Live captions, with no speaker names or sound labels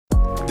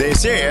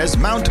This is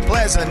Mount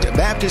Pleasant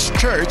Baptist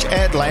Church,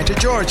 Atlanta,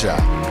 Georgia,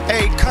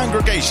 a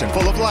congregation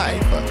full of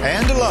life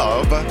and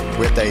love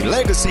with a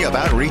legacy of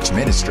outreach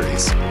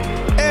ministries.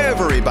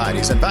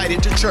 Everybody's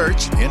invited to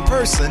church in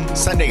person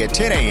Sunday at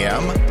 10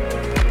 a.m.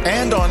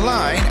 and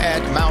online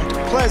at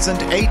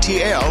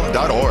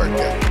mountpleasantatl.org.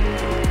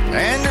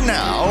 And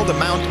now, the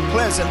Mount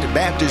Pleasant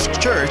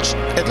Baptist Church,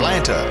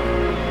 Atlanta.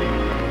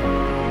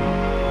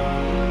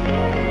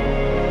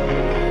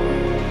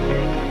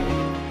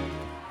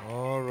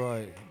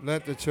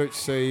 Let the church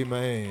say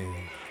amen.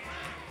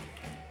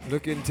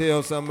 Look and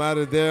tell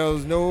somebody there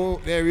is no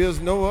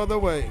other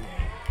way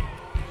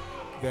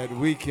that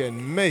we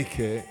can make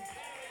it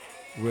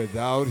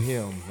without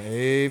him.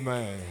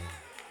 Amen.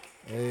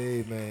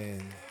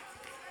 Amen.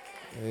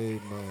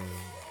 Amen.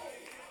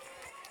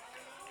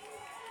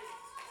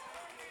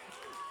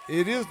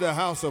 It is the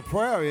house of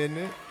prayer, isn't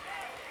it?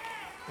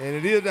 And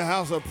it is the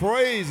house of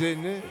praise,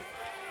 isn't it?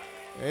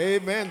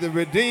 Amen. The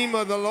Redeemer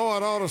of the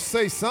Lord ought to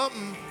say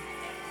something.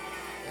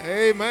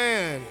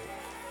 Amen.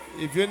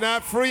 If you're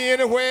not free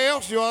anywhere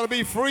else, you ought to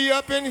be free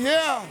up in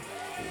here.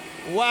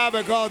 Why?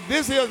 Because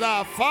this is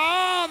our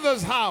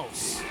Father's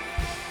house.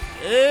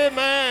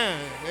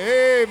 Amen.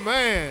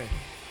 Amen.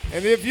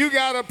 And if you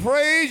got a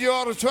praise, you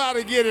ought to try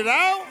to get it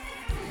out.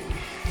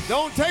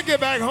 Don't take it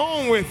back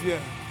home with you.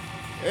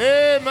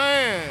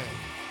 Amen.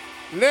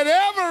 Let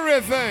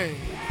everything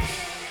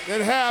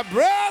that have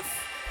breath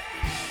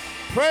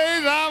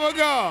praise our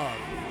God.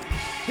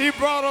 He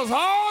brought us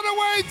all the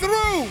way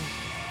through.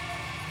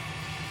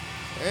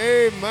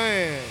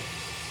 Amen.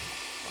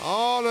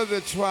 All of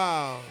the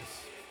trials,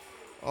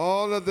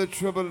 all of the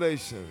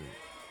tribulation.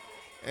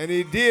 And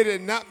he did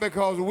it not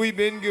because we've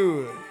been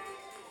good.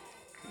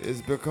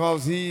 It's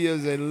because he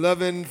is a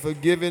loving,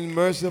 forgiving,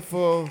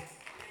 merciful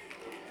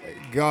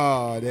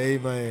God.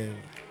 Amen.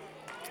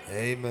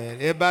 Amen.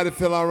 Everybody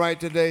feel all right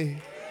today?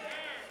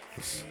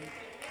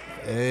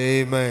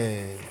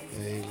 Amen.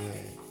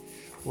 Amen.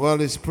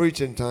 Well, it's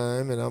preaching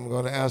time, and I'm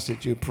going to ask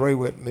that you pray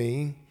with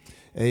me.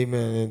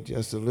 Amen. And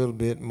just a little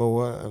bit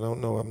more. I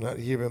don't know. I'm not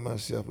hearing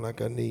myself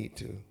like I need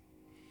to.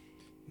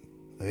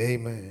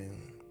 Amen.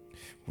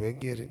 We'll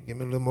get it. Give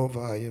me a little more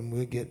volume.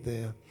 We'll get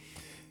there.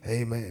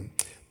 Amen.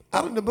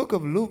 Out of the book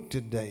of Luke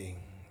today.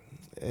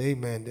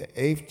 Amen. The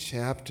 8th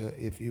chapter,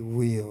 if you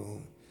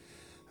will.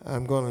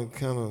 I'm going to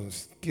kind of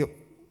skip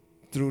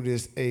through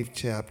this 8th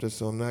chapter,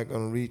 so I'm not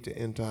going to read the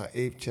entire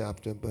 8th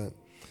chapter, but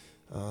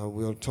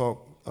we'll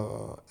talk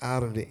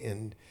out of the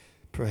end,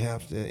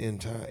 perhaps the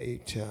entire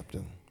 8th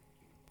chapter.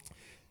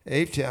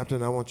 8th chapter,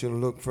 and I want you to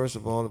look, first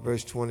of all, at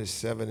verse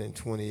 27 and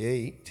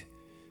 28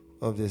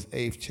 of this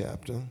 8th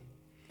chapter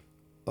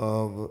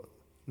of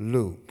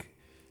Luke.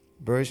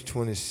 Verse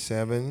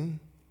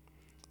 27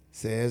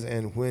 says,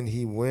 "And when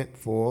he went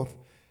forth,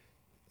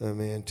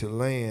 to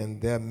land,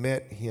 there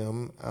met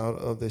him out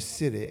of the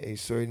city a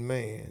certain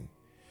man,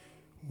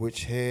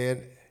 which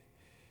had,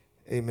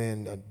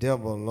 a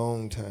devil a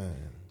long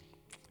time,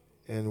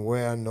 and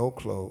wear no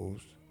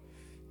clothes,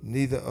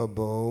 neither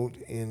abode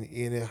in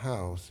any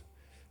house,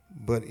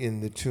 but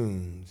in the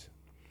tombs.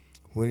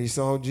 When he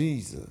saw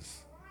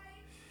Jesus,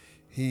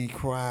 he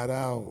cried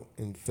out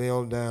and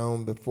fell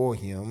down before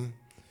him,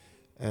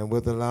 and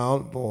with a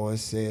loud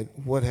voice said,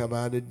 What have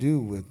I to do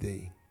with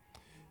thee,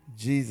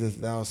 Jesus,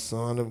 thou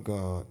Son of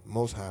God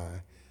Most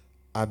High?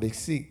 I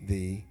beseech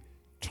thee,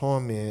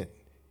 torment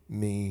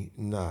me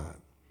not.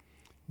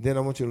 Then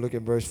I want you to look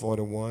at verse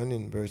 41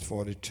 and verse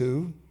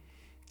 42,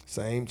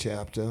 same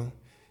chapter,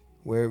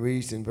 where it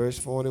reads in verse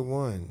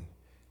 41,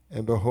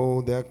 And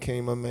behold, there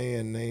came a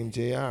man named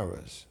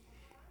Jairus,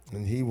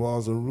 and he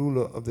was a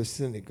ruler of the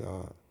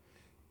synagogue,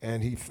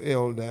 and he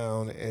fell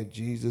down at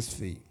Jesus'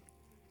 feet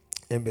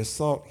and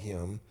besought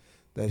him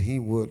that he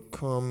would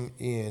come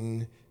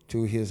in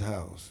to his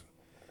house.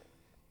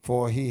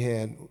 For he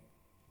had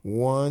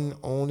one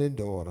only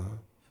daughter,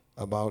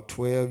 about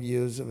 12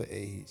 years of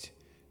age,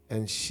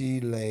 and she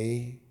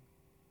lay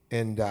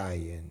and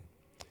dying.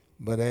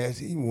 But as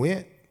he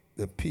went,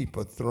 the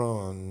people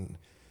thronged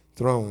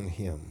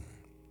him.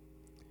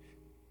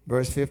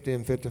 Verse 50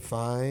 and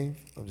 55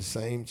 of the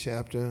same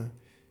chapter,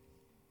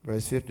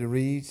 verse 50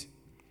 reads,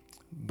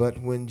 But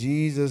when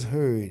Jesus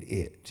heard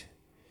it,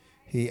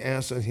 he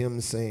answered him,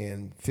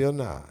 saying, Fear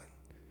not,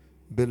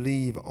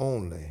 believe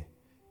only,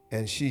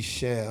 and she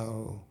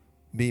shall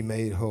be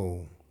made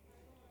whole.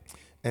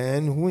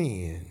 And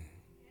when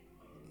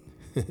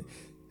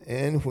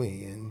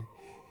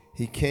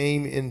he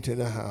came into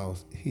the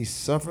house, he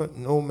suffered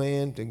no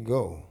man to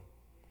go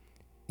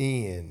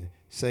in,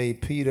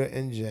 save Peter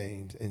and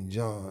James and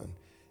John,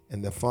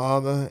 and the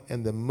father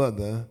and the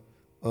mother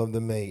of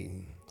the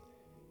maiden.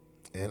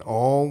 And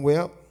all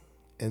wept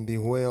and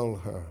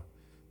bewailed her.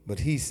 But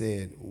he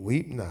said,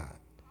 Weep not,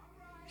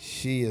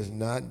 she is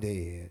not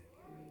dead,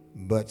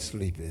 but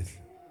sleepeth.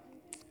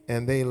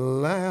 And they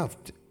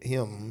laughed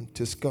him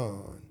to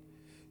scorn,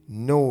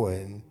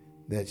 knowing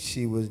that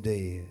she was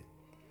dead.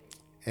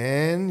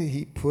 And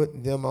he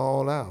put them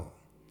all out,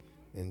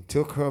 and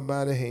took her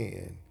by the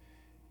hand,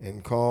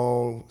 and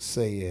called,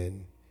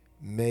 saying,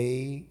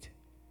 Maid,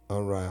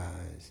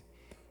 arise.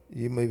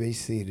 You may be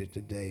seated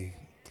today.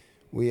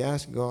 We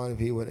ask God if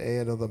he would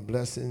add other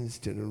blessings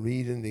to the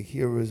reading, the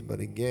hearers, but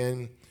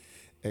again,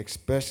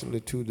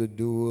 especially to the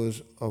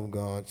doers of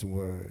God's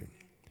word.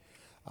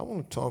 I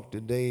want to talk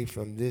today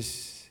from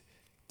this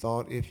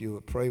thought, if you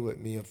would pray with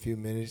me a few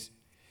minutes.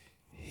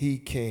 He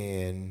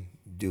can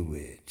do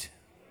it.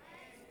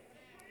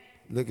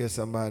 Look at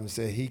somebody and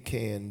say, he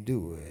can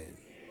do it.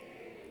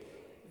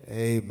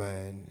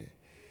 Amen.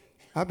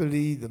 I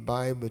believe the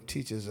Bible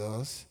teaches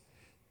us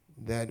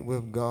that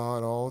with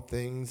God all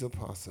things are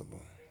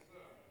possible.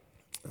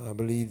 I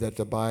believe that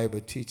the Bible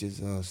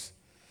teaches us,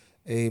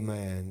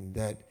 amen,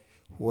 that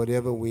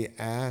whatever we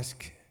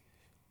ask,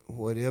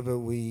 whatever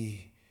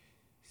we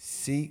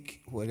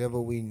seek, whatever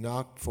we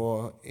knock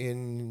for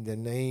in the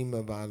name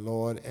of our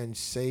Lord and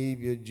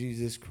Savior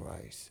Jesus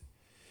Christ,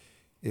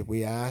 if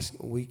we ask,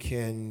 we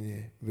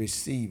can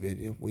receive it.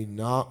 If we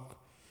knock,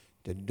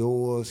 the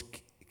doors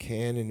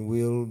can and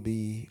will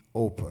be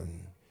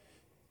open.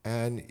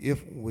 And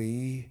if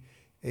we,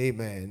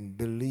 amen,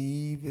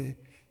 believe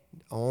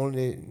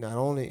not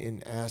only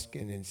in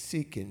asking and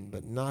seeking,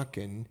 but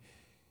knocking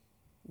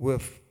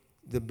with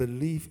the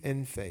belief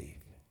and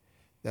faith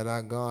that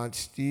our God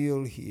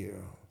still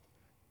hears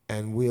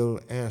and will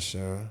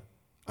answer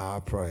our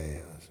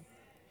prayers.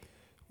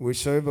 We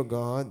serve a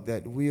God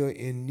that we are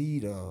in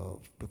need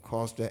of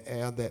because the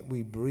air that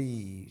we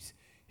breathe,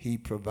 he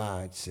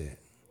provides it.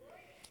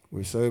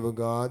 We serve a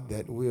God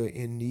that we are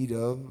in need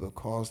of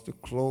because the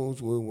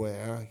clothes we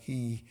wear,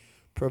 he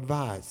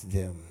provides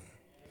them.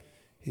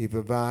 He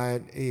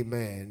provides,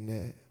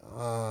 amen,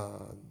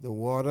 the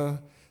water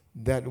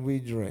that we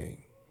drink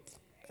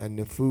and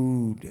the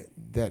food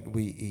that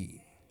we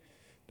eat.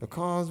 The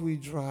cars we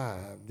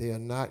drive, they are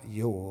not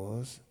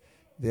yours.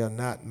 They are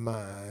not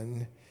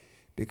mine,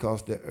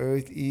 because the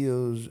earth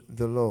is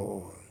the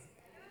Lord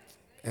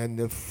and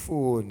the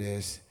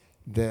fullness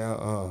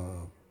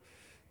thereof.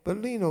 But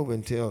lean over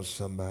and tell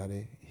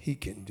somebody, he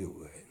can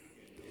do it.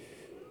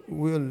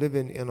 We're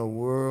living in a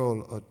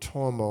world of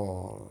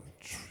turmoil,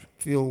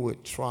 filled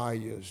with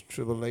trials,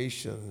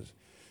 tribulations,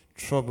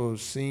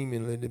 troubles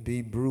seemingly to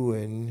be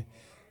brewing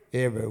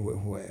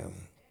everywhere.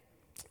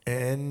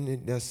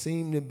 And there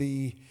seem to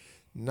be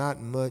not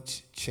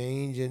much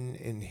changing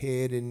and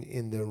heading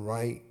in the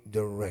right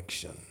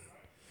direction.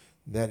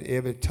 That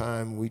every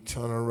time we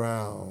turn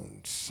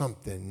around,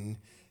 something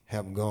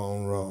have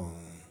gone wrong.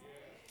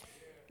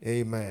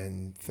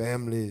 Amen.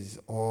 Families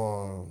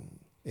are,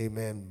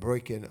 amen,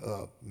 breaking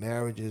up.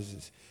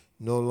 Marriages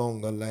no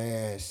longer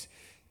last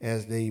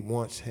as they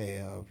once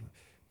have.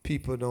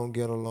 People don't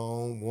get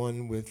along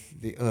one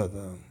with the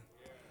other.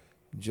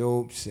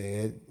 Job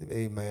said,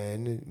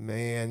 amen,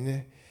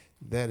 man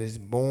that is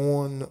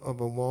born of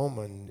a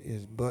woman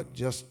is but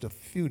just a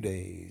few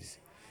days,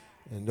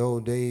 and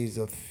those days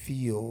are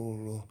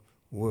filled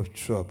with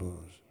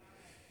troubles.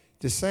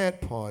 The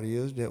sad part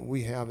is that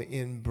we have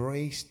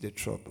embraced the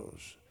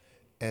troubles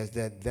as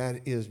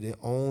that is the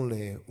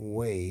only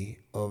way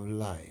of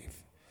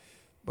life.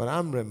 But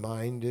I'm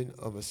reminded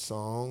of a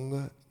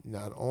song,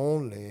 not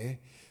only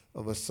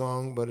of a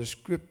song, but a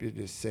scripture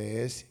that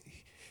says,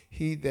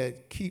 he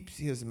that keeps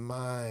his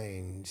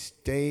mind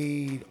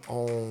stayed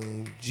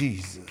on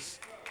Jesus,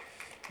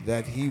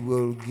 that he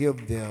will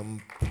give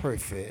them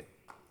perfect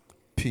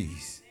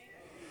peace.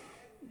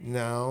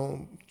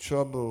 Now,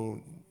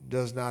 trouble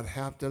does not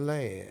have to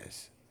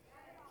last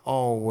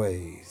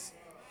always.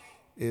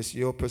 It's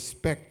your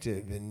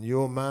perspective and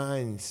your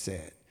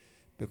mindset,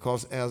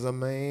 because as a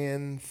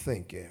man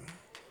thinketh,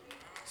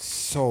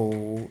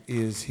 so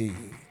is he.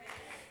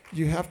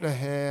 You have to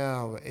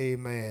have,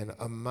 amen,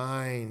 a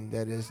mind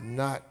that is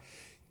not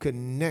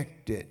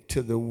connected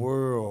to the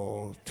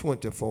world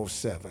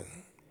 24/7.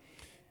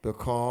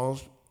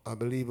 Because I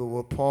believe it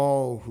was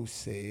Paul who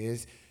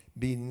says,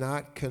 be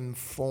not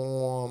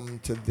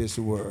conformed to this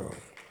world,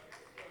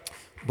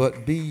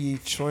 but be ye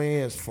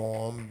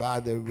transformed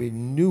by the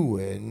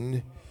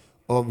renewing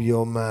of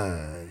your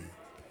mind.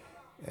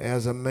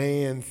 As a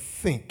man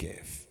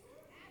thinketh,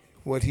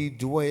 what he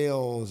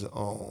dwells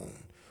on,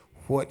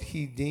 what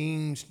he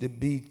deems to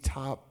be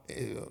top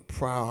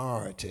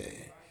priority,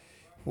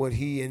 what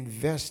he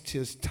invests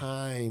his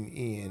time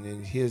in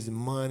and his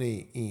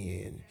money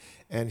in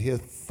and his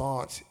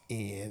thoughts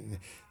in,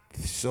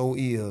 so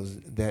is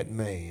that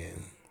man.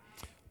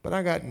 But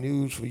I got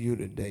news for you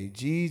today.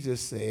 Jesus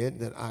said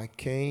that I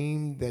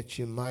came that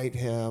you might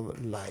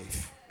have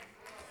life.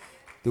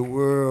 The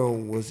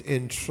world was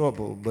in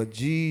trouble, but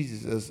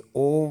Jesus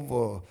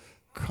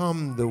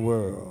overcome the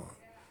world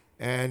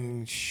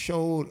and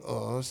showed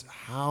us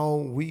how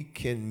we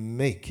can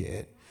make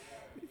it.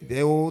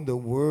 Though the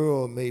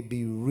world may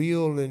be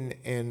reeling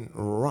and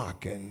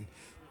rocking,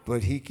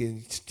 but he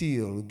can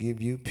still give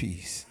you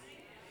peace.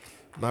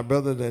 My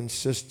brothers and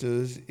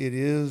sisters, it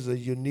is a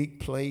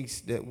unique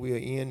place that we're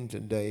in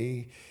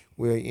today.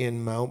 We're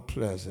in Mount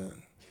Pleasant.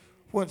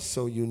 What's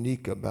so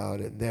unique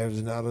about it?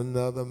 There's not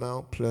another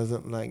Mount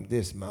Pleasant like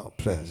this Mount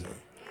Pleasant.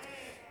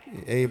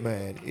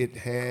 Amen. It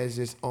has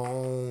its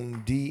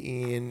own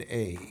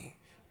DNA.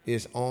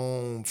 its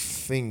own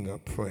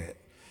fingerprint.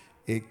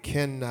 It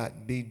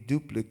cannot be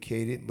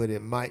duplicated, but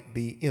it might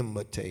be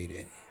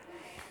imitated.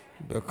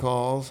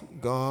 Because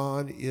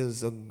God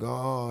is a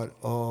God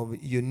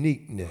of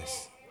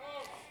uniqueness.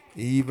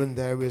 Even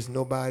there is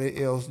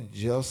nobody else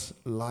just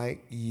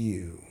like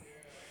you.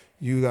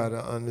 You got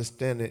to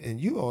understand it,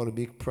 and you ought to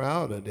be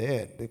proud of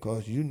that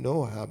because you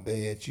know how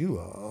bad you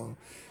are.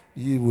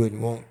 You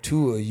wouldn't want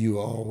two of you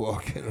all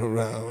walking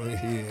around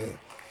here.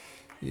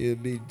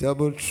 You'd be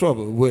double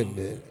trouble, wouldn't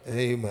it?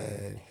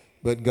 Amen.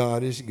 But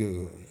God is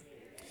good.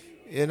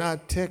 In our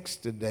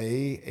text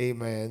today,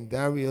 amen,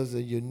 there is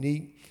a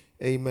unique,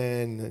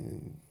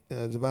 amen,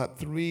 there's about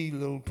 3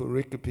 little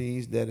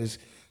pericopes that is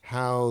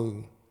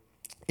housed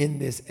in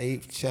this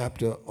 8th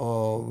chapter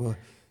of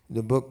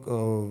the book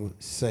of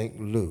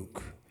St.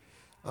 Luke.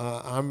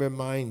 I'm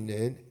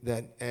reminded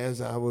that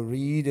as I was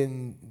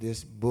reading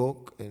this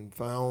book and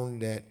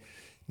found that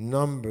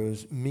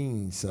numbers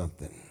mean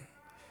something.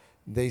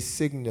 They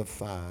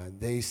signify,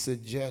 they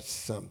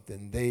suggest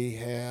something. They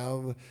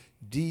have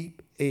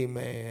deep,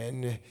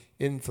 amen,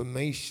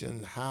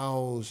 information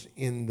housed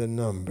in the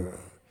number.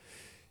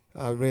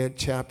 I read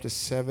chapter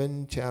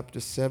 7. Chapter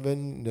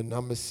 7, the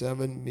number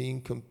 7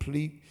 means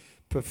complete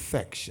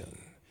perfection.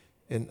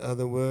 In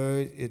other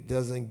words, it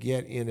doesn't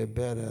get any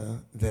better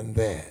than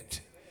that.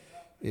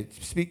 It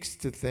speaks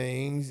to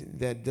things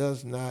that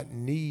does not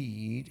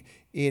need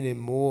any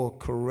more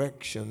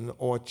correction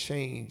or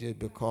changes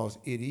because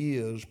it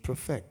is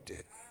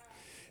perfected.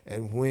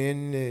 And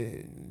when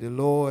the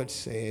Lord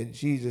said,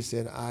 Jesus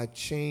said, I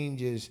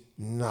changes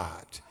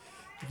not,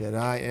 that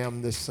I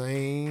am the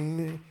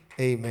same,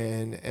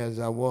 amen, as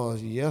I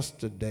was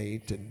yesterday,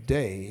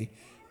 today,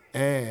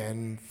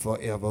 and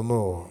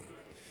forevermore.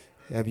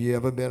 Have you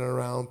ever been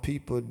around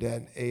people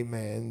that,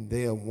 amen,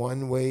 they are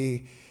one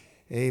way,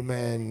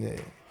 amen,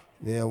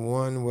 they're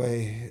one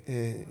way,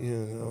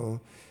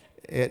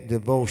 at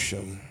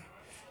devotion.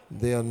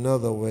 They're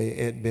another way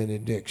at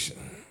benediction.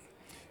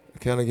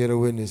 Can I get a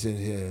witness in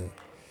here?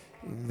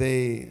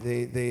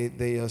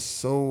 They are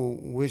so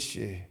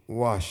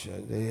wishy-washy.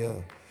 They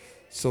are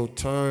so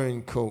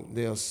turncoat.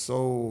 They are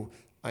so,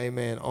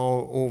 amen,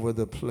 all over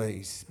the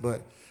place.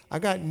 But I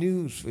got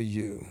news for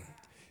you.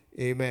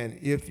 Amen.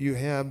 If you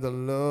have the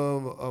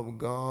love of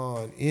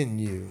God in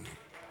you,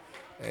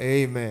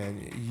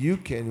 amen, you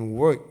can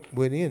work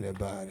with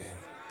anybody.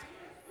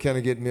 Can I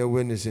get me a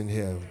witness in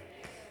here?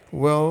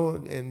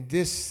 Well, in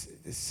this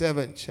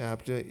 7th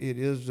chapter, it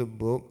is the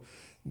book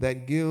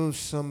that gives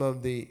some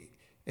of the,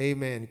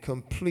 amen,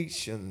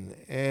 completion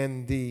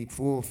and the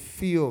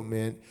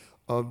fulfillment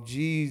of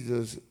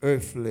Jesus'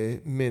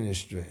 earthly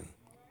ministry.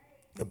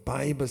 The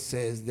Bible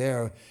says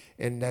there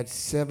in that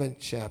 7th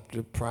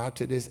chapter, prior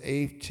to this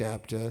 8th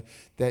chapter,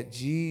 that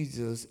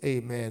Jesus,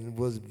 amen,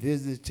 was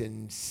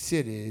visiting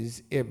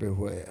cities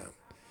everywhere.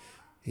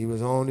 He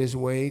was on his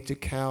way to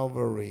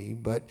Calvary,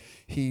 but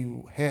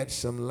he had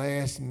some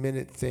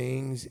last-minute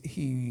things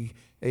he,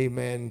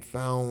 amen,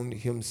 found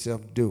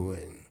himself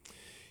doing.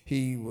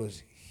 He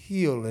was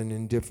healing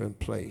in different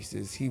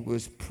places. He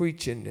was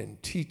preaching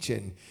and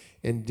teaching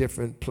in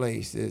different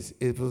places.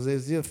 It was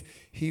as if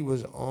he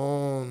was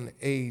on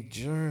a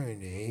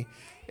journey,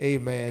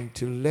 amen,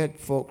 to let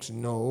folks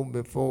know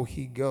before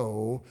he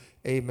go,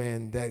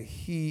 amen, that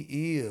he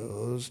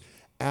is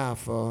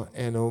Alpha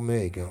and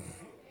Omega.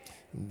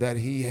 That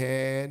he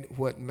had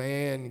what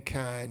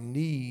mankind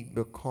need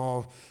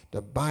because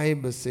the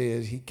Bible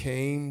says he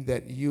came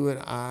that you and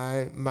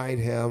I might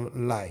have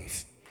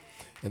life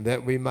and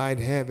that we might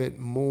have it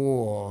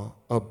more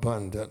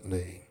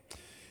abundantly.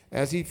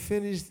 As he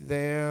finished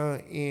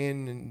there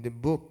in the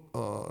book,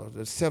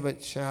 the 7th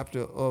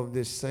chapter of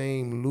this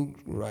same Luke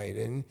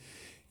writing,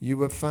 you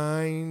will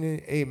find,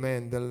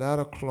 amen, the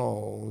latter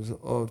clause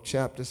of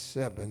chapter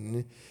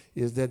 7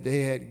 is that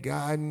they had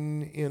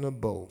gotten in a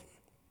boat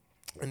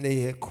and they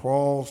had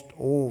crossed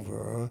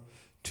over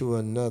to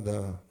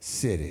another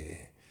city.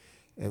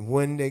 And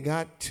when they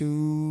got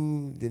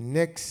to the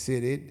next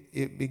city,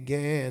 it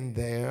began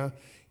there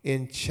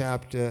in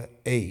chapter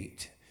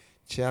 8.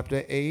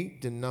 Chapter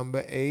 8, the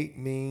number 8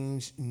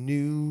 means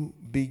new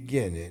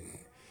beginning.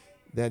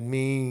 That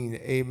means,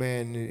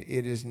 amen,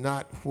 it is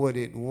not what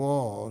it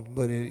was,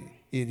 but it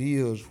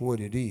is what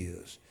it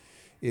is.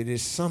 It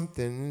is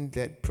something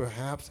that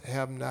perhaps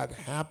have not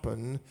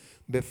happened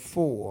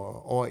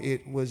before, or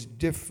it was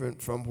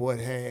different from what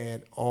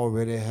had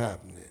already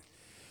happened.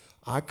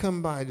 I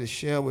come by to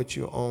share with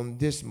you on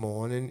this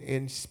morning,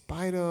 in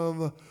spite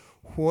of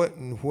what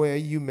and where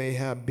you may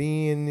have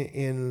been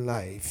in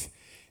life,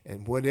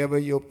 and whatever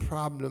your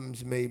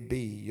problems may be,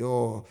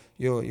 your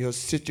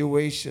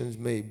situations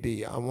may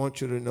be, I want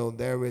you to know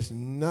there is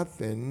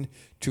nothing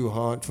too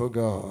hard for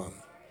God.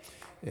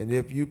 And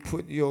if you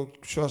put your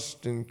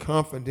trust and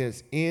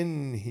confidence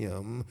in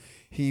him,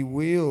 he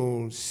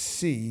will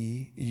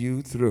see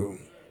you through.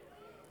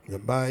 The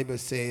Bible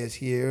says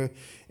here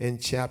in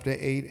chapter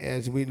 8,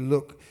 as we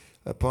look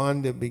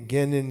upon the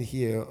beginning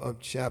here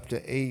of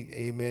chapter 8,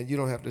 amen, you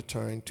don't have to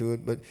turn to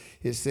it, but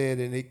it said,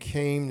 and it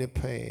came to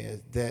pass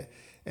that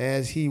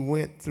as he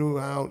went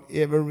throughout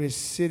every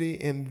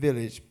city and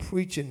village,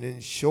 preaching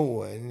and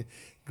showing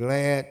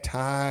glad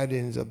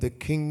tidings of the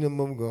kingdom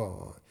of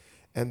God.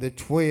 And the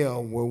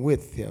 12 were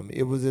with him.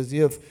 It was as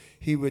if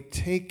he were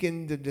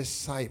taking the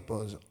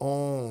disciples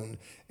on,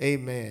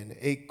 amen,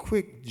 a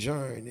quick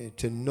journey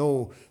to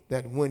know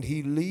that when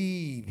he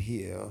leave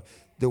here,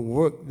 the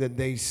work that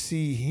they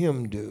see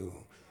him do,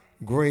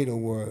 greater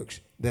works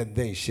that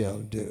they shall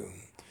do.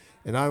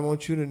 And I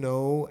want you to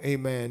know,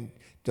 amen,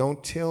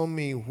 don't tell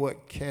me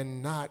what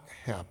cannot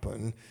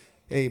happen.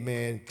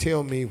 Amen.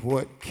 Tell me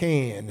what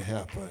can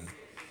happen.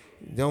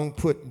 Don't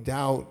put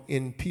doubt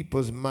in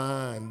people's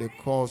mind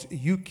because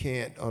you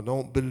can't or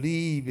don't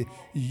believe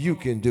you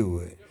can do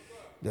it.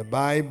 The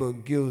Bible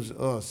gives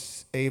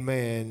us,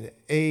 amen,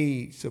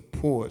 aid,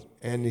 support,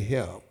 and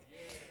help.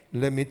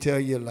 Let me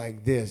tell you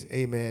like this,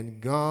 amen,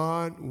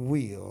 God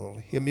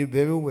will, hear me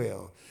very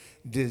well,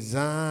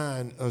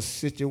 design a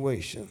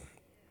situation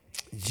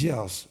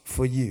just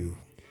for you.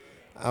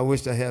 I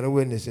wish I had a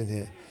witness in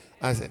here.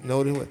 I said,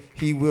 no,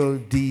 he will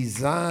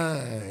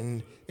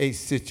design a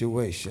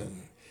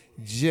situation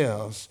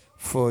just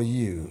for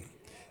you.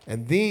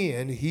 And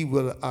then he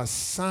will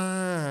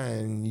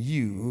assign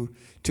you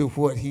to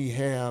what he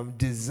have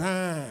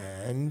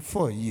designed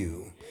for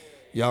you.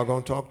 Y'all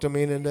gonna talk to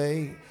me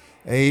today?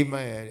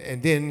 Amen.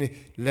 And then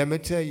let me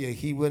tell you,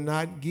 he will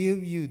not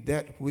give you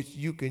that which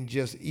you can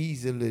just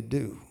easily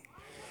do.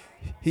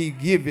 He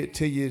give it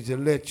to you to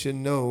let you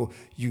know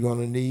you're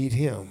gonna need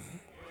him.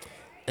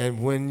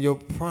 And when your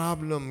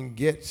problem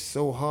gets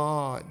so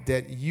hard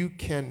that you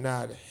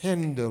cannot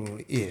handle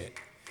it,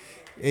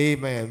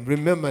 amen,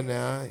 remember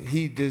now,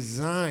 he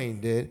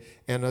designed it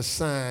and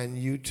assigned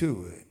you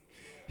to it.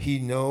 He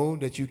know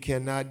that you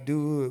cannot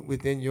do it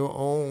within your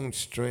own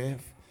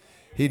strength.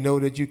 He know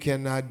that you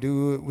cannot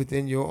do it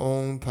within your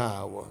own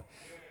power.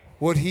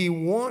 What he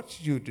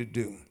wants you to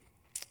do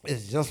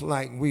is just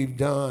like we've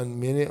done,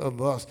 many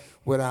of us,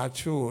 with our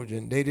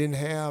children. They didn't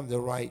have the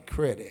right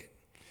credit,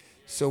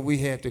 so we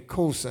had to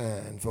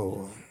co-sign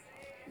for them.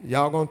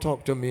 Y'all gonna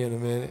talk to me in a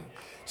minute.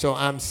 So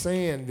I'm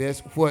saying this,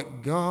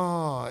 what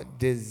God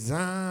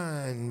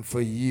designed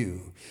for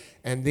you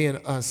and then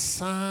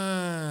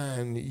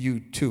assign you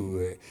to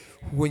it.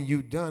 When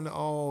you've done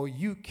all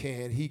you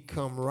can, he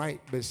come right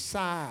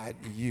beside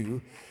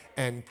you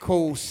and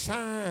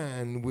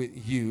co-sign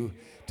with you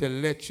to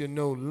let you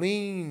know,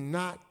 lean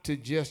not to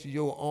just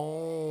your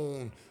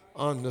own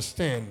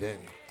understanding,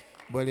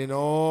 but in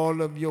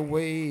all of your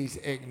ways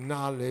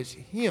acknowledge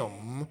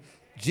him,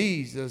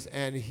 Jesus,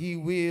 and he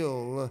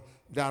will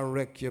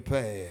direct your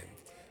path.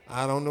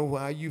 I don't know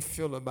how you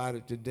feel about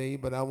it today,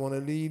 but I want to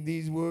leave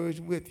these words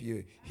with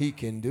you. He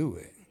can do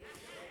it.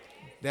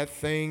 That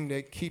thing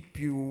that keep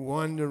you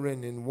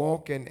wandering and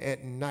walking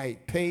at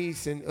night,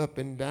 pacing up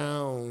and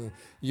down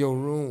your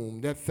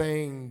room, that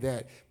thing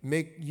that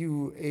make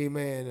you,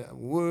 amen,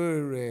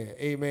 worry,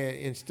 amen,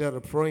 instead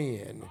of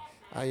praying.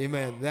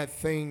 Amen. That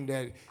thing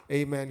that,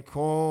 amen,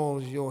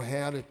 cause your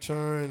hair to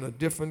turn a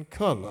different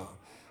color.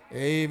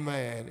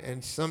 Amen.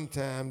 And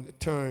sometimes it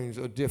turns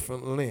a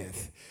different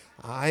length.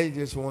 I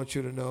just want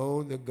you to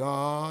know the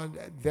God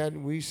that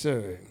we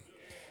serve,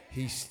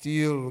 he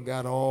still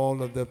got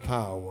all of the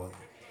power.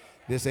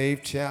 This 8th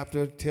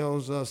chapter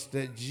tells us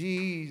that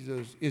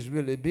Jesus is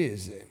really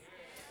busy,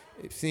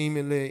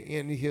 seemingly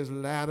in his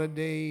latter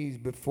days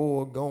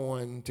before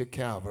going to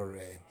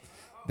Calvary.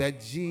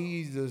 That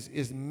Jesus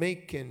is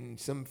making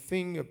some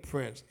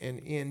fingerprints and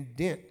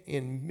indent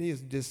in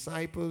his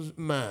disciples'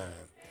 mind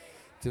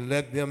to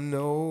let them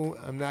know,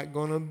 I'm not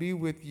going to be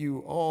with you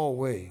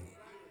always,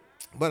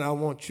 but I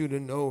want you to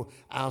know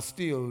I'll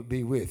still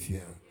be with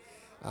you.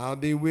 I'll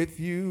be with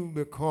you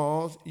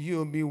because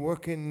you'll be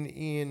working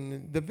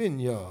in the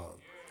vineyard.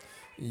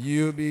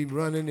 You'll be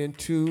running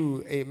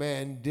into,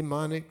 amen,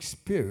 demonic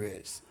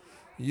spirits.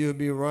 You'll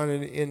be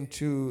running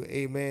into,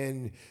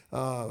 amen,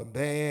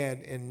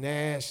 bad and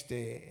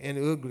nasty and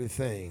ugly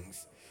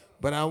things.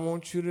 But I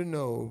want you to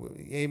know,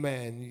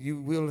 amen, you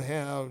will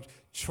have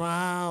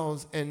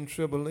trials and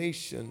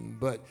tribulation,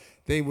 but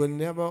they will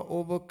never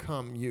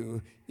overcome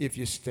you if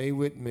you stay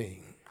with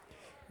me.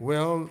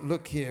 Well,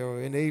 look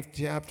here in 8th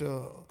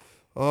chapter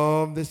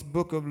of this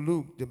book of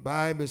Luke, the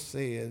Bible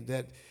says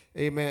that,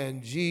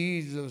 amen,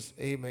 Jesus,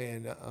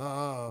 amen,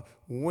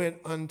 went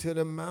unto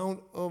the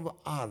Mount of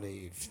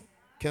Olives.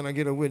 Can I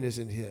get a witness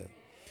in here?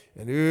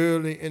 And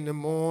early in the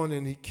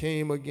morning he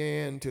came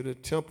again to the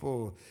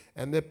temple,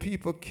 and the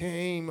people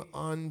came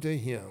unto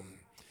him.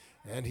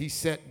 And he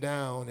sat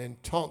down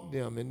and taught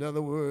them. In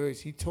other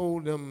words, he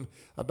told them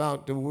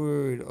about the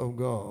word of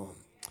God.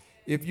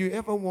 If you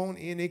ever want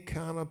any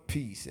kind of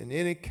peace and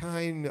any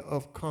kind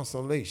of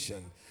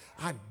consolation,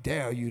 I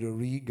dare you to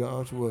read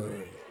God's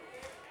word.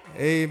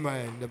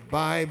 Amen. The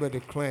Bible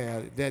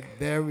declares that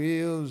there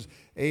is,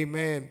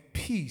 amen,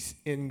 peace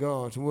in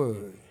God's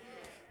word.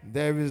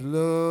 There is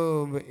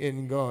love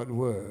in God's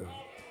word.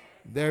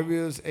 There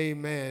is,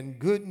 amen,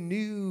 good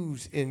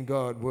news in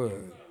God's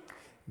word.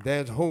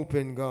 There's hope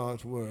in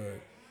God's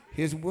word.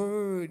 His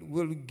word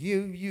will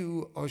give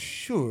you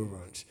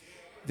assurance.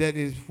 that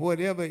is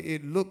whatever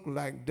it looked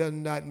like does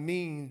not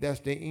mean that's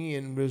the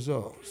end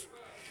results.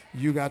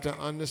 You got to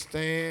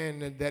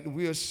understand that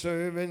we're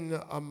serving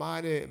a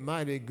mighty,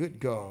 mighty good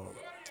God.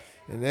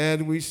 And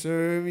as we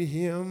serve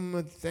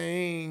him,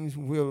 things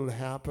will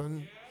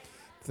happen.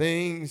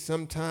 Things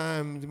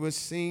sometimes will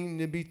seem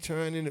to be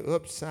turning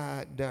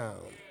upside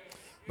down.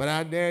 But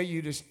I dare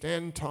you to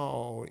stand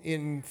tall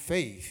in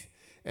faith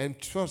and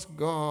trust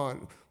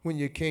God when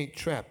you can't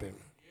trap him.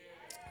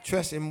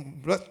 Trust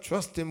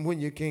him when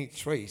you can't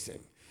trace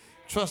him.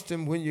 Trust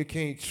him when you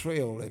can't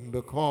trail him,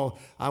 because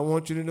I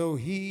want you to know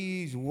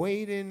he's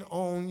waiting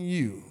on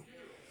you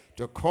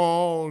to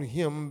call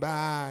him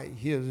by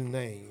his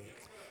name.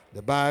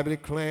 The Bible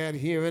declared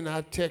here in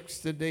our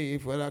text today,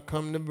 when I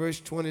come to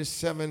verse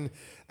 27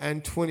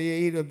 and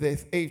 28 of the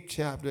 8th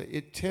chapter,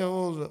 it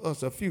tells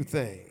us a few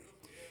things.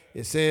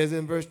 It says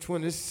in verse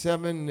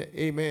 27,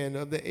 amen,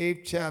 of the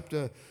 8th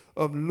chapter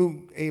of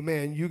Luke,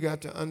 amen, you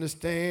got to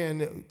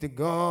understand the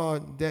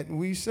God that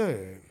we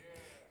serve,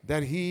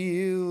 that he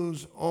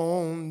is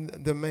on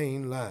the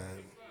main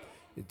line.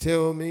 It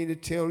tells me to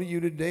tell you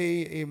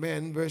today,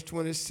 amen, verse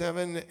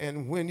 27,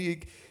 and when he,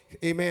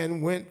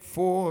 amen, went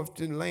forth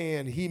to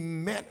land, he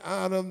met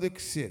out of the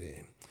city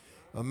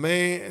a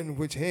man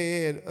which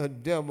had a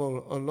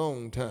devil a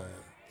long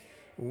time.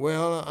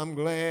 Well, I'm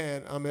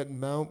glad I'm at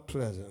Mount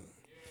Pleasant,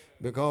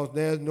 because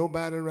there's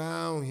nobody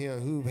around here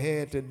who've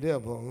had the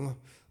devil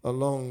a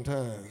long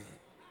time.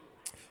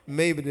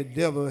 Maybe the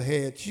devil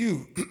had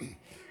you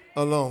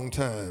a long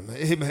time.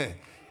 Amen.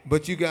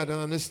 But you got to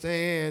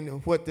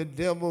understand what the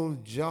devil's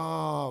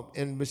job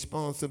and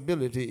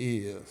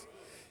responsibility is.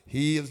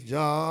 His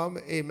job,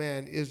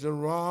 amen, is to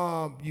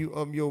rob you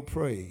of your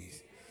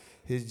praise.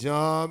 His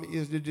job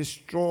is to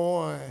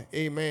destroy,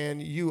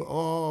 amen, you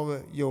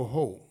of your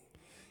hope.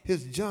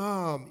 His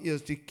job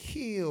is to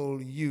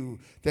kill you,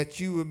 that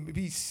you will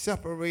be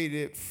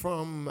separated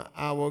from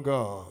our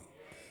God.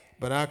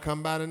 But I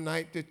come by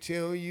tonight to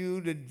tell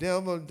you the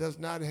devil does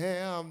not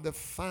have the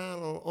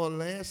final or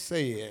last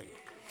say.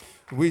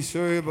 We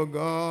serve a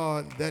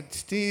God that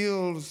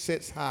still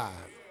sits high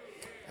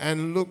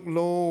and look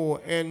low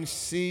and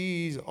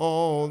sees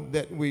all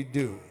that we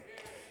do.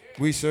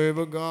 We serve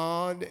a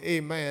God,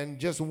 amen,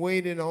 just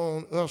waiting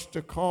on us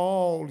to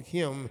call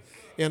him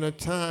in a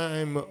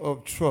time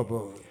of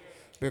trouble,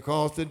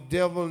 because the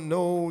devil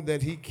knows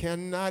that he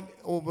cannot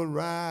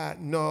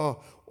override nor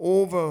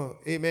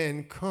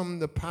amen, come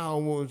the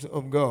powers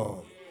of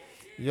God.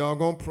 Y'all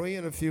gonna pray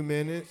in a few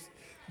minutes,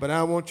 but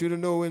I want you to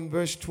know in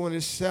verse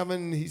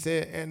 27, he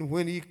said, and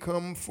when he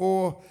come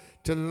forth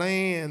to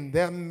land,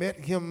 there met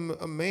him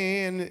a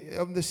man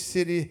of the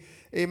city,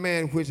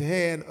 amen, which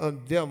had a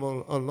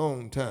devil a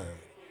long time.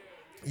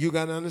 You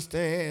got to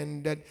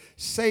understand that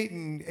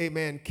Satan,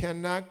 amen,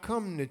 cannot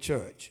come to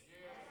church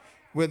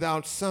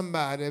without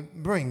somebody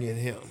bringing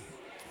him.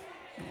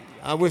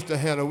 I wish I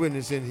had a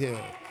witness in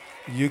here.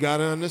 You got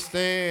to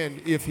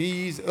understand, if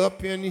he's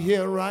up in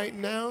here right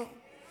now,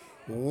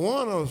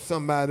 one of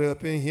somebody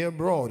up in here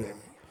brought him.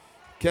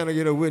 Can I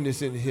get a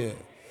witness in here?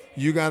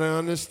 You got to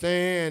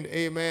understand,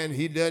 amen,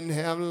 he doesn't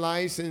have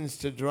license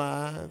to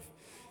drive.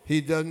 He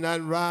does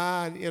not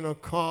ride in a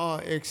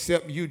car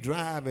except you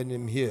driving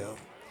him here.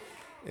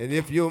 And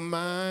if your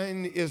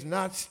mind is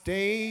not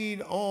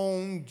stayed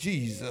on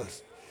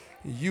Jesus,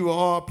 you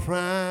are a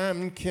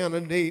prime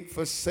candidate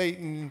for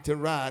Satan to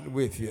ride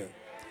with you.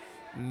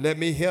 Let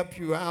me help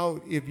you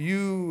out. If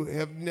you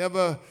have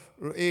never,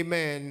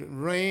 amen,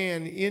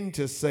 ran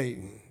into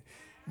Satan,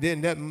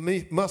 then that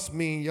must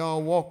mean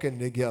y'all walking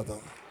together.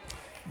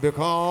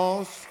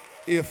 Because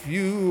if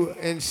you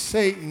and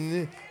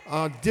Satan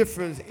are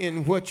different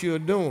in what you're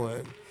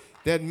doing,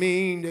 that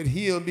means that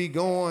he'll be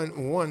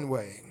going one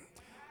way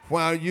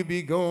while you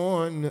be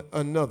going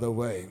another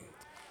way.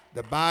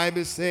 The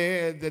Bible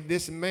said that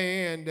this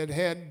man that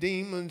had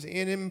demons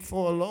in him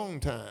for a long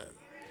time,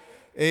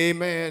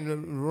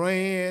 amen,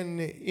 ran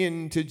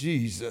into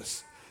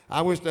Jesus.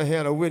 I wish I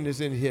had a witness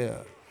in here.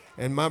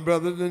 And my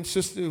brothers and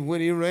sisters, when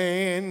he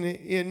ran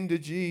into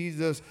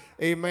Jesus,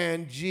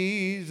 amen,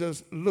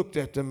 Jesus looked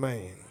at the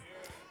man.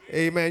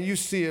 Amen. You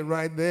see it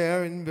right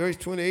there in verse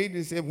 28.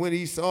 It said, when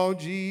he saw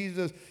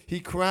Jesus, he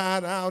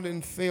cried out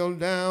and fell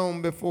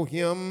down before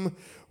him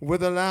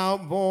with a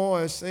loud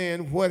voice,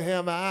 saying, what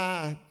have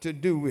I to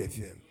do with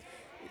you?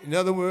 In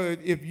other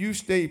words, if you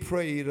stay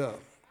prayed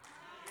up,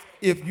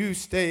 if you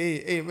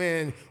stay,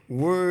 amen,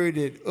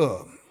 worded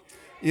up,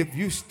 if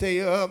you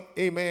stay up,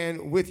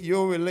 amen, with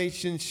your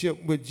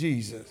relationship with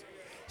Jesus,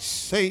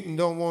 Satan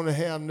don't want to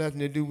have nothing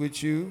to do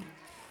with you.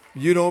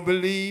 You don't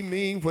believe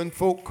me when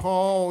folk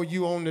call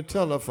you on the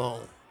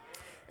telephone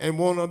and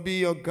want to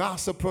be a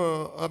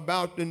gossiper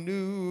about the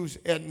news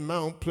at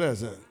Mount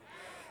Pleasant.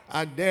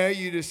 I dare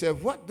you to say,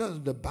 what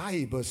does the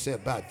Bible say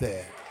about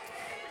that?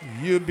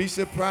 You'll be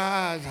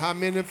surprised how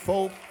many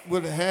folk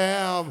would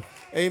have,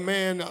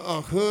 amen,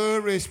 a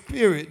hurry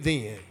spirit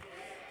then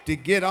to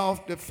get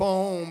off the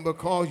phone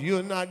because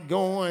you're not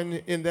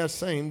going in that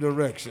same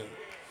direction.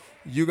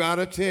 You got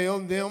to tell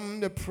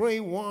them to pray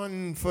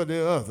one for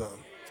the other.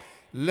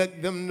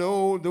 Let them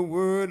know the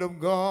word of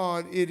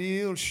God, it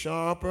is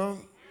sharper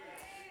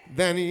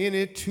than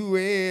any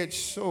two-edged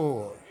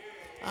sword.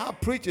 I'll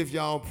preach if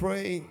y'all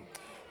pray,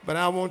 but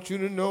I want you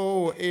to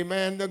know,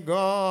 amen, the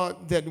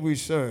God that we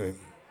serve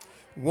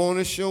want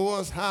to show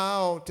us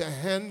how to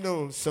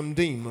handle some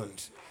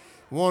demons,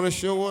 want to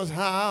show us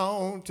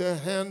how to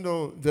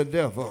handle the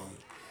devil.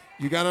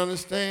 You got to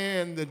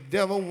understand, the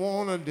devil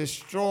want to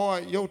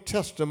destroy your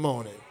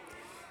testimony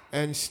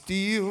and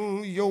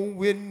steal your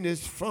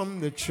witness from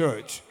the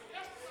church.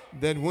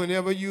 That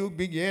whenever you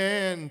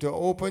begin to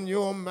open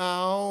your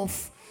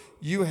mouth,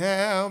 you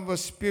have a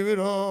spirit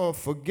of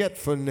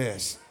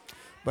forgetfulness.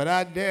 But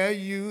I dare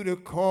you to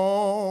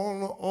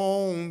call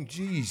on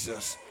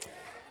Jesus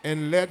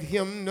and let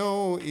him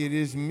know, it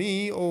is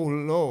me, O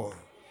Lord.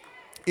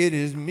 It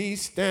is me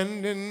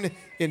standing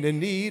in the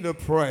need of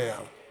prayer.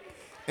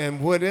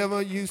 And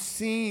whatever you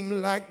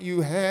seem like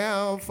you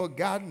have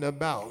forgotten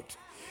about,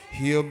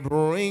 he'll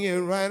bring it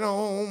right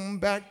on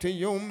back to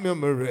your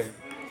memory.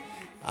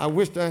 I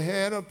wish I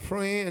had a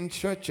praying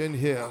church in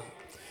here.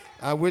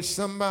 I wish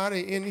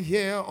somebody in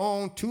here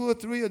on 2 or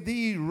 3 of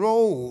these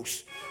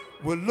rows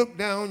would look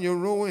down your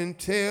row and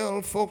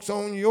tell folks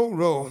on your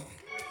row,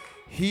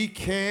 he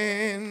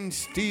can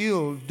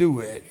still do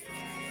it.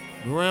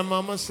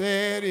 Grandmama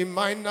said he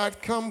might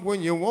not come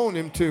when you want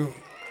him to,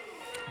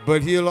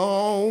 but he'll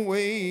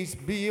always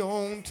be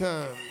on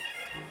time.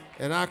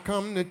 And I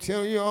come to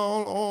tell you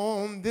all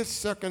on this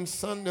second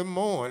Sunday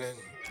morning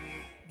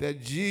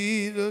that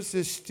Jesus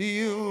is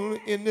still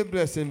in the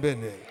blessing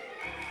business.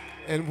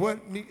 And what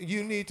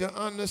you need to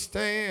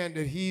understand,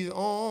 that he's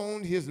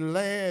on his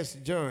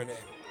last journey.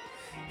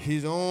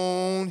 He's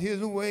on his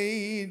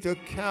way to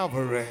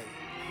Calvary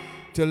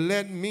to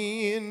let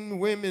men,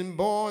 women,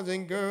 boys,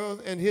 and girls,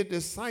 and his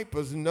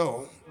disciples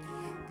know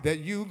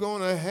that you're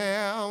going to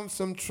have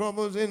some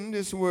troubles in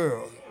this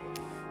world.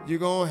 You're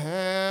going to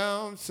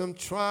have some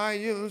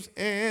trials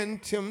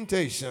and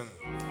temptation.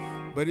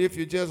 But if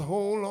you just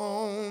hold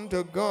on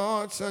to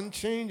God's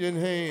unchanging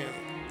hand,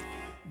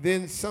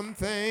 then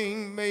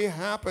something may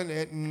happen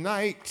at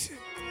night,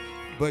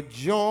 but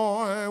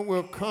joy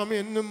will come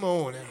in the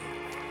morning.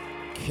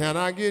 Can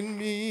I get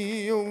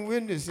me a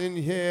witness in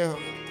here?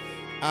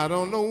 I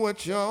don't know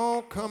what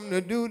y'all come to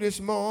do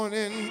this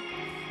morning,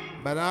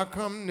 but I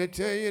come to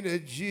tell you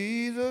that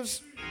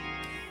Jesus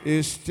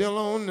is still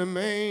on the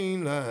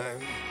main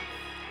line.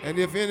 And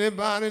if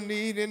anybody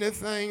need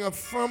anything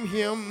from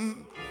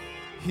him,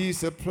 he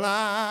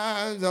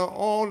supplies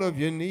all of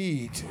your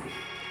needs.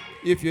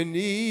 If you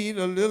need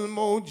a little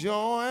more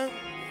joy,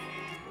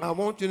 I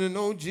want you to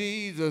know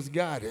Jesus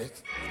got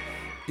it.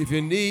 If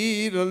you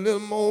need a little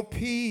more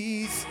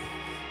peace,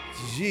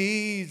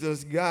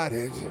 Jesus got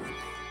it.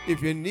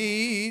 If you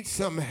need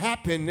some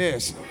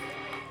happiness,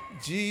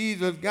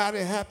 Jesus got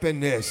a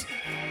happiness.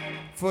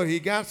 For he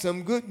got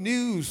some good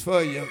news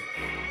for you.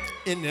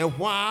 In that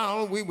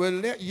while we were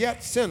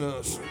yet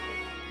sinners,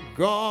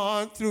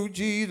 God, through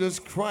Jesus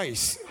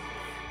Christ,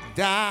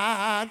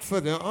 died for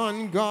the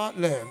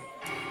ungodly.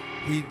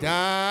 He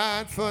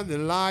died for the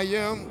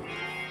liar,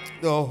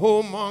 the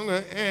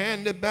whoremonger,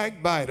 and the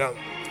backbiter.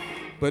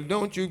 But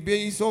don't you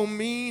be so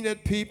mean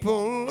at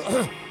people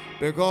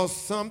because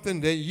something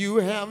that you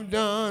have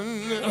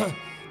done,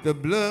 the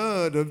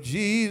blood of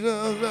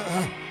Jesus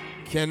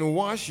can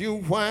wash you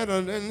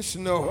whiter than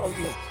snow.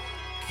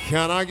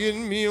 Can I get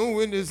me a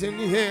witness in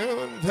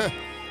here?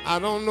 I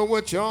don't know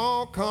what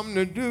y'all come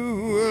to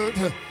do,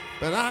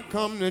 but I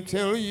come to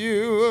tell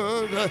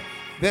you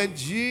that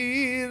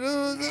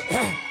Jesus,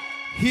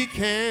 he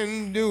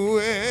can do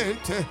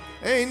it.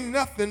 Ain't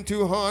nothing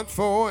too hard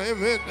for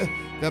him.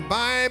 The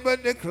Bible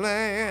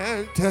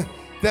declared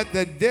that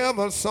the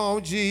devil saw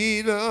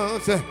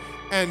Jesus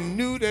and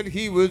knew that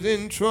he was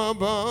in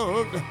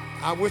trouble.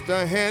 I wish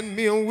I had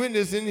me a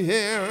witness in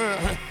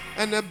here.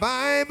 And the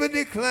Bible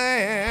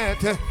declared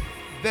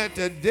that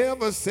the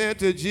devil said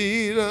to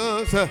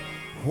Jesus,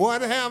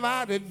 what have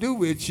I to do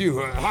with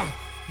you?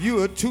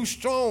 You are too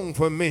strong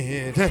for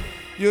me.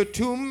 You're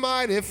too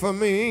mighty for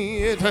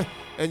me.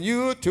 And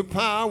you're too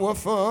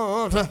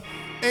powerful.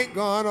 Ain't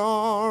God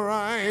all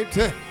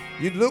right?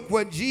 You look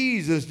what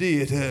Jesus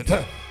did.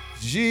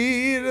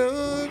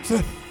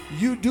 Jesus,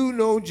 you do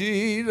know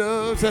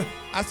Jesus.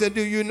 I said,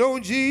 do you know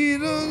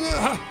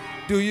Jesus?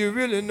 Do you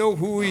really know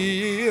who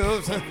he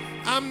is?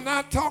 I'm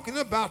not talking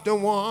about the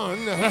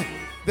one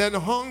that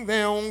hung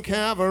there on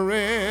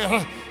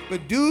Calvary,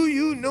 but do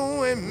you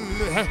know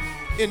him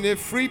in the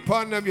free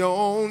pardon of your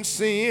own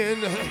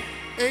sin?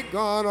 Ain't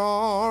God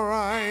all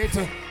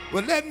right?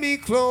 Well, let me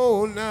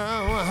close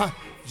now.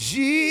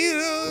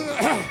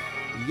 Jesus,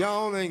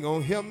 y'all ain't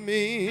gonna help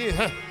me.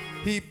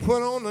 He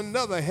put on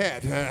another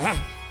hat.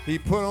 He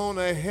put on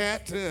a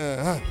hat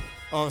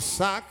of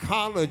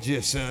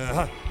psychologist.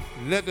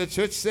 Let the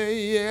church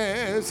say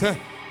yes.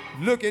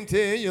 Look and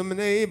tell your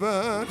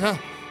neighbor,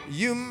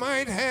 you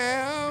might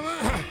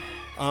have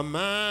a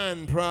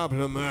mind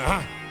problem,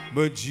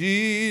 but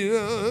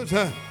Jesus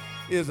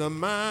is a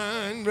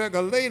mind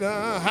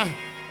regulator,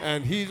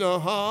 and he's a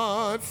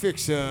heart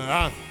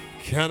fixer.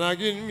 Can I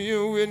get me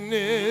a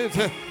witness?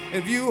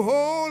 If you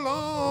hold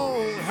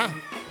on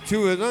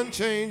to his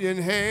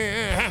unchanging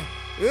hand,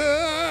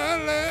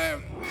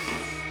 early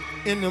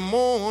in the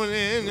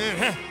morning,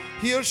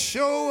 he'll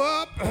show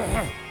up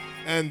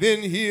and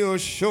then he'll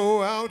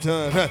show out.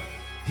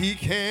 He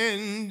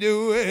can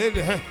do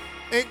it.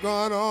 Ain't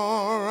God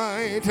all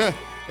right?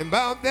 And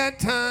about that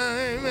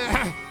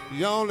time,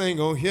 y'all ain't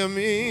gonna hear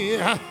me.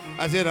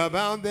 I said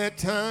about that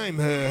time,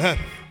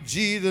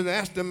 Jesus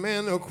asked the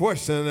man a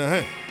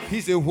question.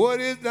 He said, what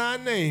is thy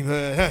name?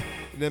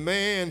 The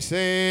man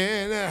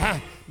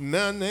said,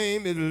 my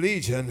name is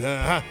Legion,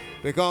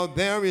 because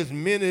there is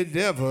many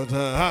devils,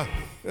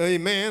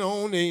 amen,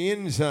 on the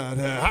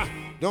inside.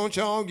 Don't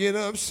y'all get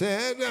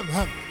upset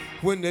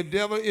when the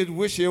devil is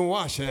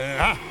wishy-washy,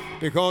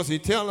 because he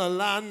tell a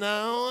lie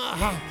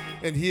now,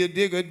 and he'll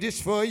dig a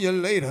ditch for you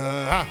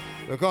later.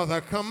 Because I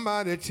come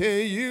by to tell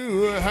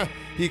you,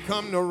 he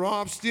come to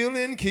rob, steal,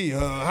 and kill.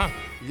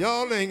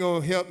 Y'all ain't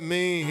gonna help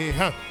me,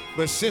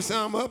 but since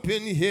I'm up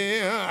in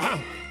here,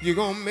 you're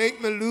gonna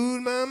make me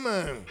lose my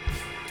mind.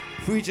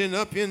 Preaching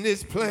up in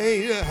this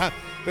place,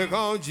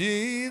 because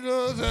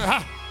Jesus,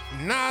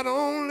 not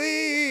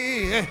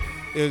only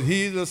is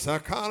he the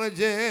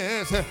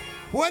psychologist,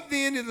 what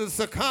then is a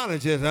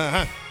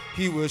psychologist?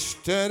 He will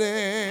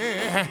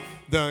study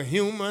the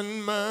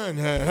human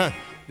mind.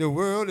 The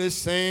world is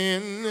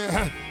saying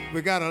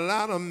we got a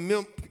lot of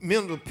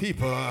mental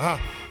people,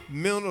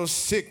 mental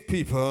sick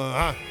people.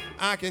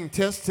 I can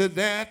attest to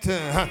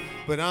that,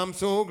 but I'm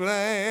so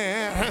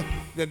glad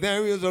that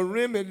there is a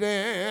remedy.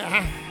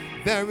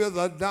 There is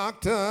a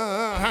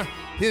doctor.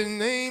 His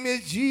name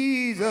is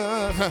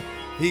Jesus.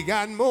 He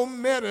got more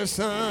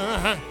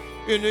medicine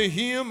in the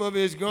hem of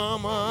his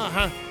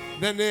garment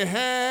than they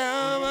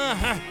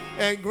have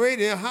at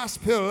Grady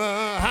Hospital.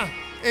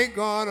 Ain't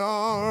God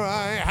all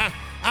right?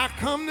 I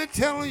come to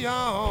tell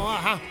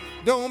y'all,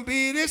 don't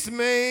be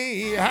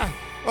dismayed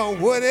or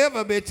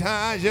whatever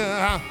betides you.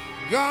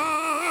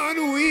 God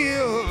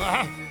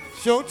will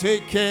sure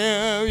take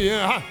care of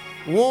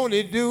you. Won't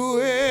he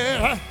do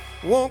it?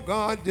 Won't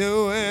God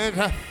do it?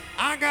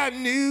 I got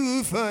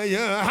news for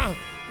you.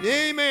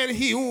 Amen.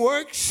 He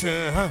works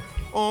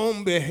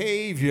on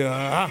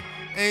behavior.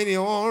 Ain't he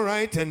all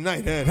right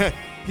tonight?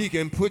 He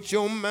can put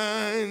your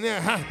mind,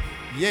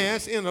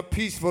 yes, in a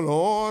peaceful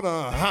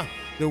order.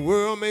 The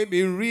world may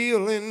be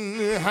reeling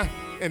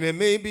and it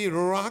may be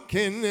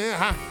rocking,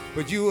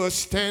 but you will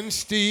stand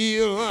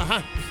still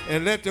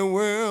and let the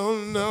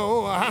world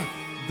know,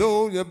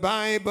 though the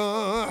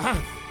Bible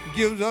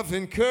gives us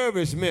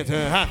encouragement,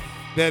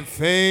 that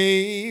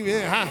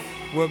faith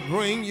will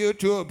bring you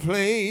to a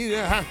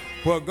place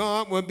where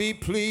God will be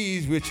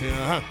pleased with you.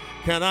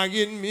 Can I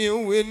get me a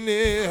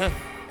witness?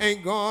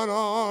 Ain't God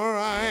all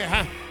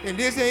right? In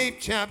this 8th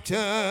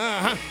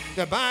chapter,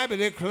 the Bible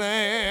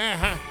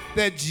declares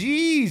that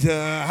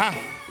Jesus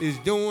is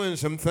doing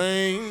some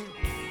things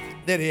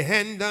that he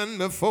hadn't done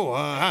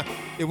before.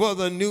 It was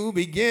a new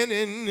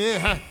beginning.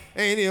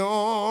 Ain't he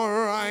all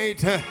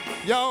right?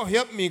 Y'all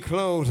help me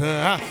close.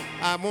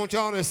 I want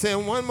y'all to say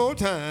one more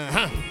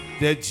time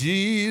that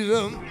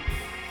Jesus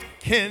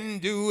can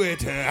do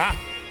it.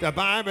 The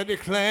Bible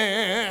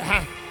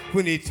declares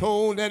when he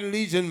told that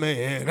legion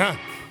man,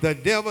 the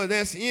devil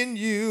that's in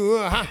you,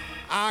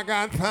 I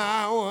got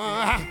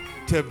power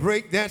to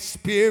break that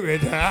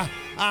spirit.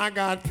 I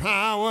got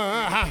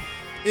power,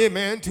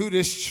 amen, to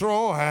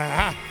destroy.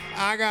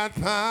 I got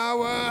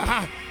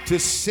power to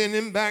send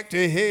him back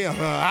to hell.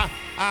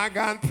 I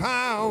got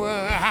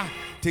power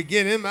to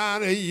get him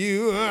out of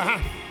you.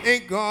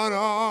 Ain't God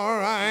all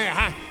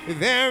right? Is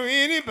there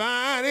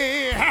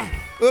anybody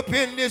up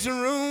in this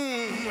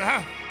room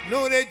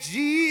know that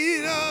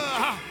Jesus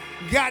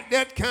got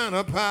that kind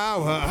of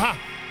power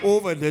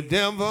over the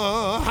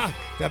devil?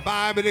 The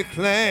Bible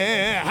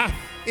declares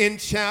in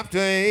chapter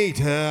 8,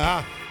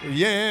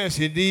 yes,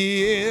 he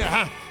did.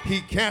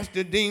 He cast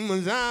the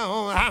demons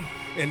out,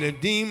 and the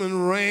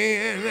demon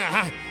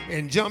ran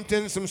and jumped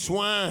in some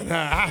swine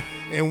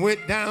and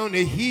went down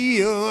the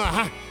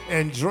hill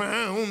and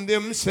drowned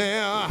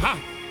themselves.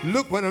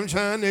 Look what I'm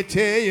trying to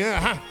tell you.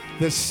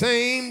 The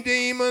same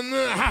demon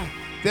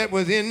that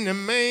was in the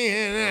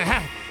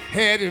man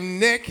had him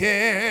naked,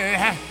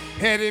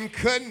 had him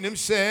cutting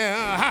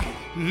himself,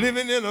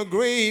 living in a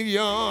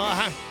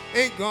graveyard.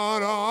 Ain't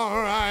God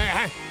all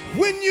right?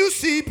 When you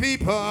see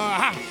people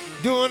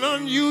doing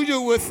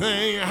unusual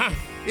things,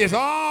 it's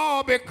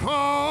all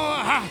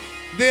because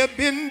they've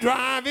been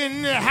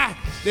driving,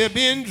 they've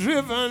been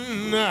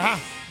driven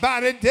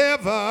by the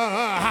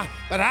devil.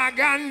 But I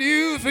got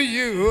news for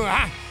you.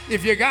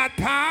 If you got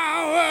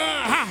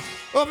power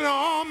of the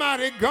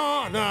Almighty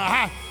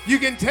God, you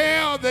can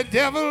tell the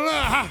devil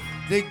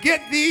to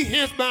get these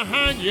hints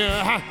behind you.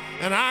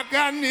 And I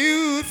got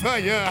news for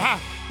you.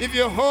 If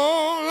you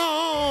hold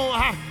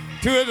on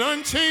to his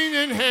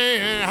unchanging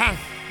hand,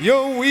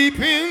 your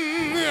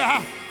weeping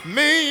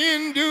may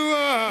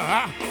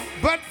endure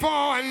but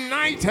for a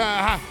night.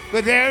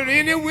 But there are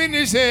any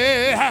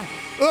witnesses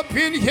up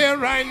in here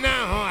right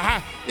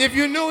now, if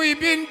you know he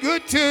been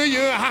good to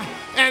you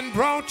and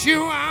brought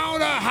you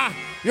out,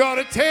 you ought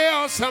to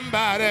tell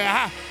somebody,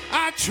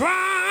 I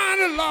tried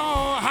the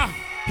Lord.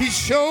 He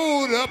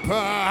showed up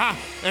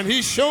and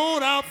he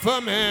showed out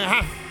for me.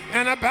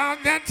 And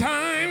about that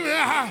time,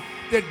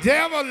 the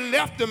devil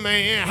left the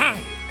man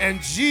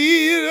and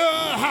Jesus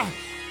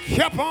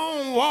kept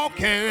on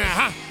walking.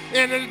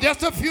 And in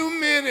just a few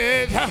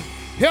minutes,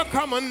 here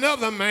come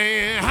another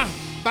man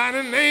by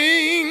the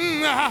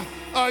name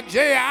of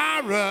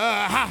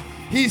Jairus.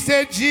 He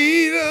said,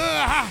 Jesus,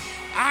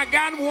 I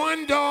got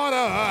one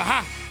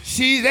daughter.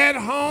 She's at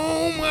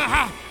home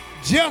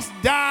just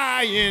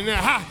dying.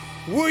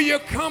 Will you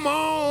come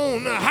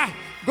on?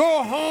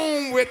 Go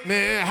home with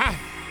me.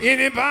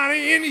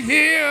 Anybody in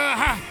here,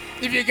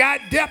 if you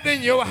got death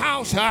in your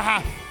house,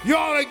 you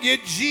ought to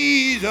get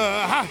Jesus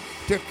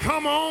to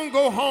come on,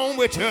 go home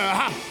with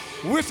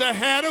you. Wish I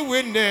had a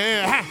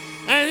witness.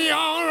 And you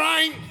all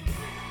right?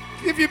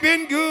 If you've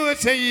been good,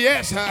 say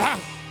yes.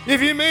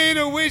 If you made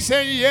a wish,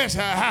 say yes.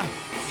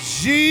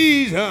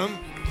 Jesus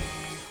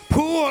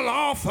pulled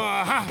off.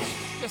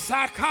 The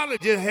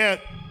psychologist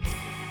had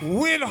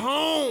went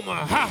home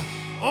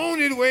on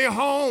his way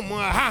home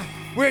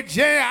with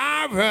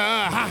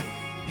Jairus.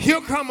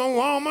 Here come a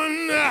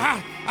woman.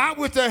 I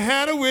wish I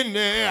had a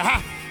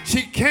witness.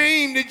 She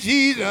came to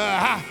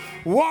Jesus,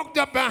 walked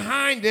up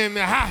behind him,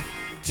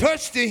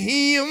 touched the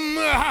hem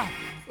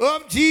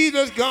of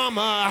Jesus'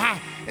 garment.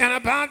 And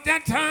about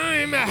that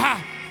time,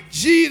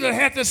 Jesus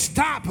had to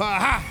stop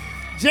her.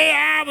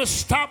 Jairus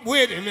stopped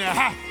with him,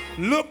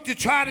 looked to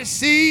try to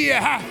see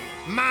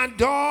my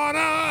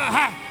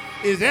daughter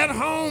is at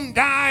home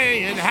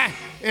dying.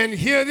 And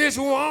here this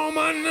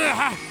woman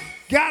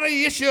got an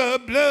issue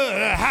of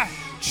blood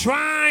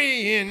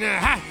trying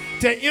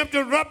to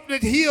interrupt the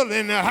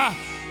healing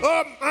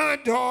of my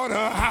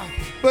daughter.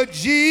 But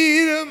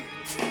Jesus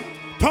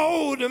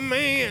told the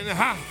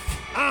man,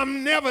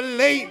 I'm never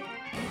late,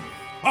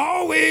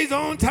 always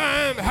on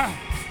time.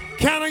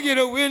 Can I get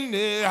a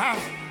witness?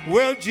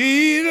 Well,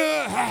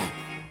 Jesus,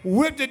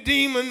 with the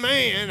demon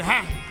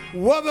man,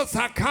 was a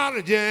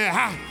psychologist.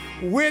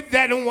 With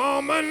that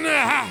woman,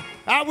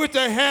 I wish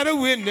I had a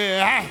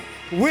witness.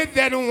 With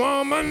that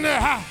woman,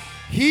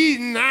 he's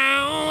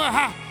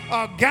now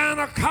a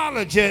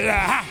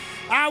gynecologist.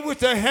 I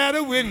wish I had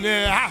a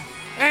witness.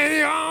 And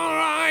he all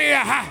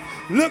right.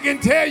 Look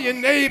and tell your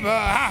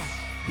neighbor,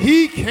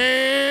 he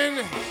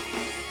can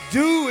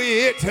do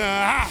it.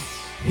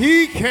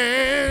 He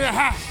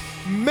can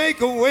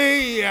make a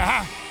way.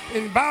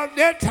 And about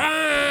that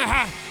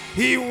time,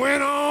 he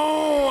went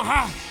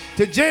on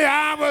to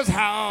Jairus'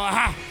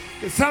 house.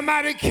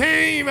 Somebody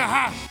came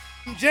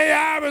from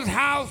Jairus'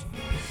 house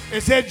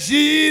and said,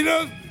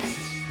 Jesus,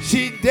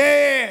 she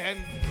dead.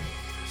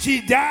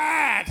 She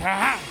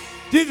died.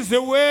 Jesus said,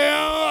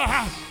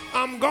 well,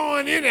 I'm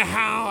going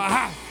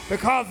anyhow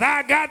because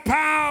I got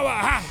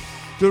power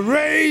to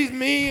raise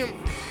me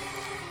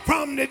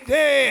from the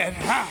dead.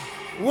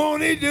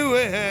 Won't he do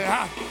it?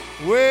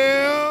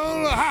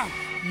 Well,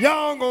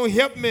 y'all gonna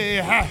help me.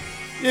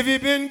 If he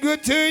been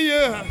good to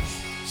you,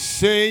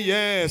 say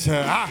yes.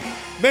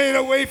 Made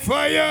a way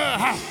for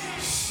you,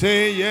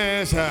 say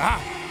yes.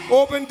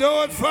 Open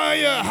doors for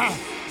you,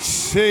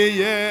 say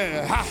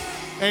yes.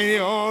 Ain't he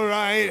all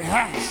right?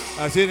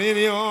 I said, ain't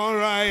he all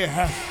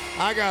right?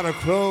 I gotta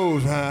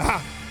close,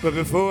 but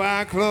before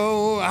I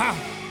close,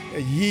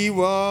 he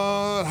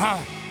was,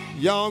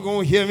 y'all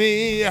gonna hear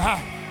me,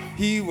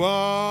 he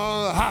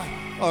was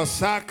a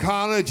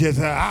psychologist.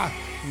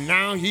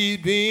 Now he's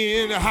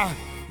been,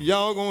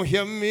 y'all gonna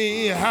hear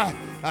me.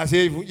 I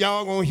said,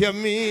 y'all gonna hear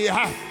me.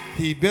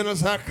 He been a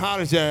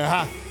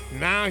psychologist.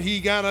 Now he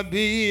gotta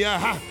be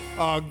a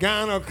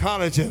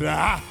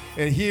gynecologist.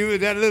 And here is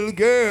that little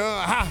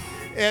girl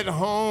at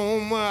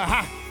home.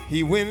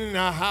 He went in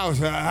the house.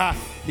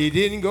 He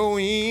didn't go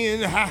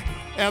in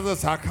as a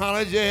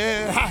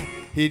psychologist.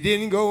 He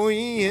didn't go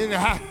in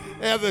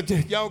as a,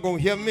 y'all gonna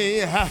hear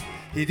me.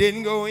 He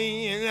didn't go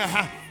in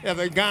as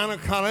a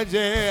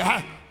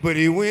gynecologist, but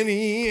he went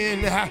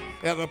in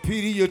as a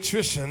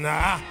pediatrician.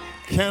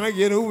 Can I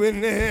get a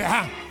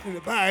witness? And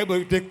the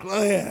Bible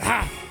declares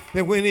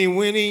that when he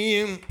went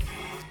in,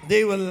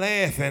 they were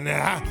laughing.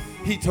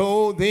 He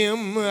told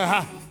them,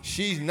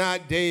 she's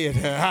not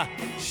dead.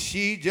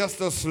 She's just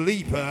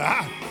asleep.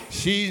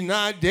 She's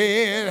not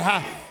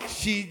dead.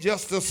 She's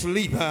just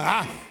asleep.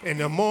 And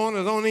the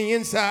mourners on the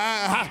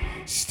inside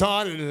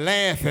started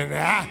laughing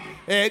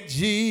at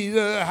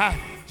Jesus.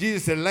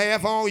 Jesus said,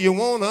 laugh all you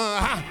want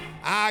to.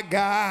 I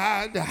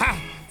got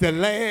the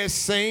last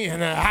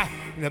saying. And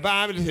the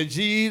Bible said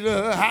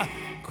Jesus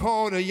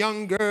called a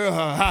young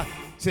girl,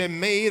 said,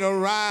 made her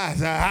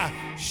rise.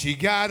 She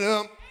got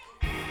up,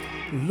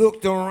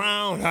 looked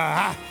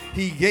around.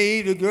 He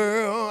gave the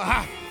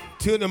girl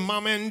to the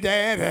mom and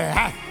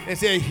dad and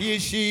said, here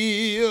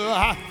she is,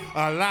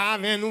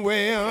 alive and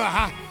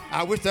well.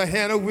 I wish I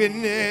had a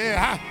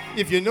witness.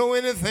 If you know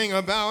anything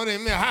about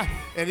him,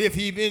 and if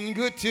he been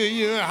good to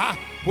you,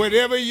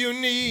 whatever you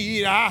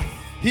need,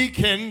 he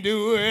can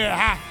do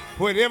it.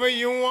 Whatever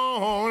you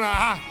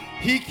want,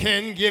 he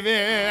can give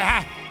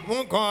it.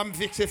 Won't come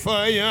fix it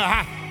for you.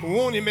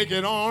 Won't he make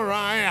it all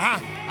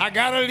right? I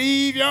gotta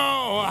leave you,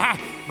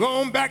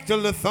 going back to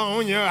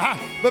Lithonia.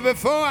 But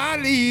before I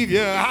leave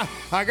you,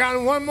 I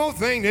got one more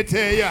thing to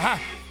tell you.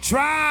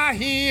 Try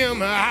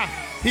him,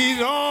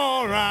 he's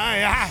all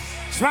right.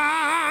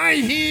 Try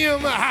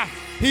him,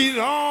 he's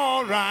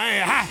all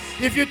right.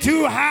 If you're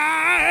too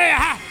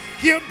high,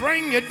 he'll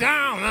bring you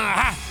down.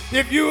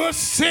 If you are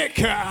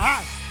sick,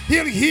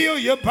 he'll heal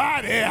your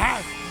body.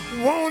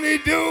 Won't he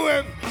do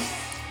it?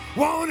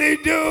 Won't he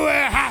do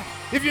it?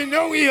 If you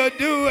know he'll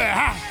do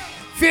it,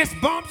 fist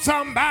bump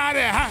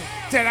somebody.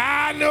 Said,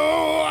 I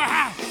know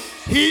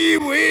he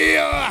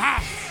will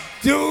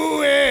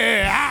do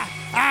it.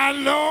 I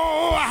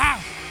know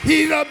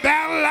he's a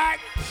battle like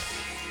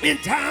in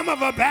time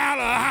of a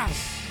battle.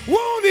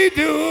 Won't he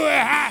do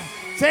it?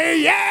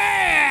 Say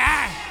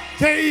yeah.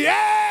 Say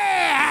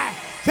yeah.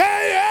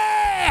 Say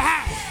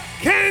yeah.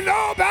 Can't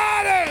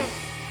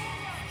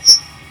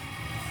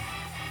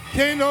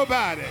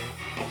nobody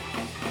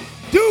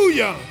do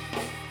you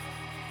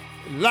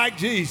like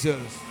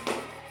Jesus.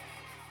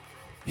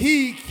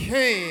 He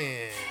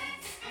can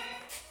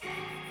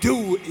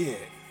do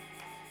it.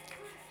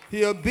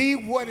 He'll be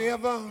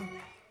whatever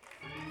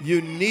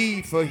you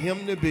need for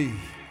him to be.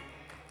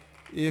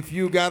 If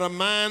you got a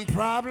mind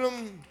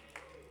problem,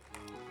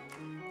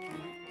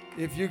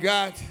 if you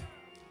got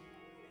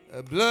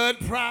a blood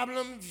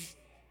problem,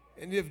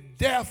 and if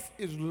death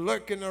is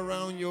lurking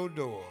around your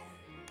door,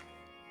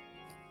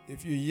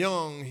 if you're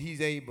young,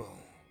 he's able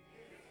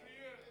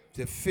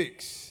to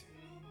fix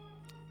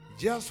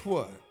just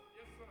what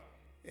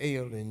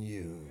ailing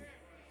you.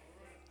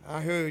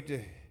 I heard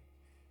a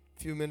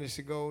few minutes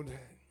ago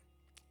that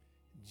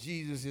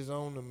Jesus is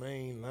on the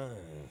main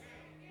line.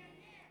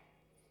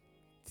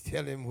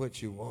 Tell him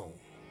what you want.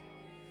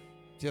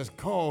 Just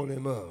call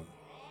him up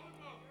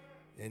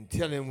and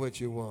tell him what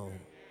you want.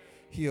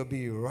 He'll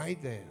be right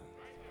there.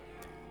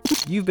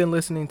 You've been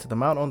listening to the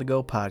Mount on the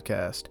Go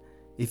podcast.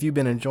 If you've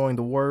been enjoying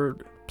the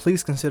word,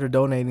 please consider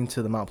donating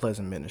to the Mount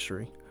Pleasant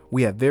Ministry.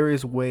 We have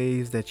various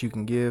ways that you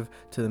can give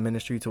to the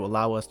ministry to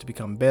allow us to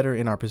become better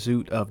in our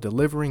pursuit of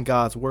delivering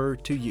God's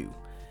word to you.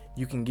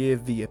 You can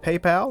give via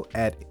PayPal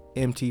at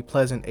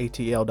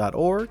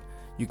mtpleasantatl.org.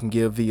 You can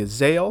give via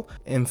Zelle,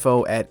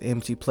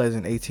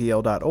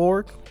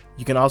 info@mtpleasantatl.org.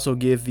 You can also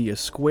give via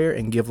Square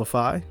and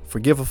Givelify. For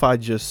Givelify,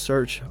 just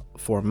search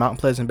for Mount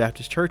Pleasant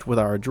Baptist Church with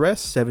our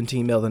address,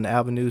 17 Melvin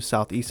Avenue,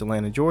 Southeast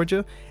Atlanta,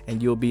 Georgia,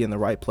 and you'll be in the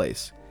right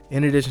place.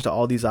 In addition to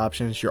all these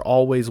options, you're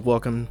always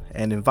welcome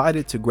and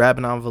invited to grab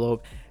an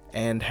envelope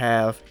and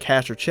have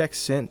cash or checks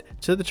sent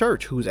to the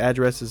church, whose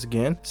address is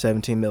again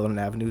 17 Melvin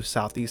Avenue,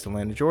 Southeast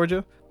Atlanta,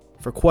 Georgia.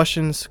 For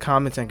questions,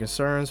 comments, and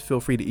concerns,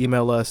 feel free to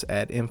email us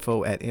at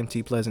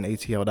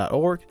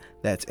info@mtpleasantatl.org.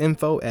 That's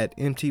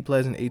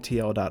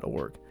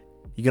info@mtpleasantatl.org.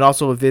 You can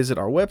also visit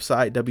our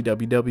website,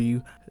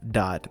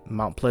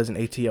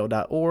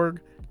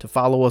 www.mountpleasantatl.org, to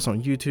follow us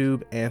on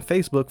YouTube and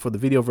Facebook for the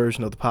video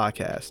version of the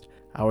podcast.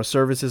 Our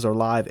services are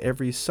live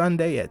every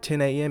Sunday at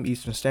 10 a.m.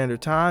 Eastern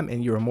Standard Time,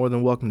 and you are more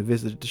than welcome to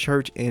visit the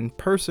church in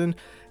person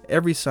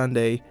every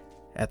Sunday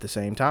at the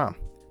same time.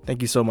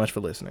 Thank you so much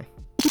for listening.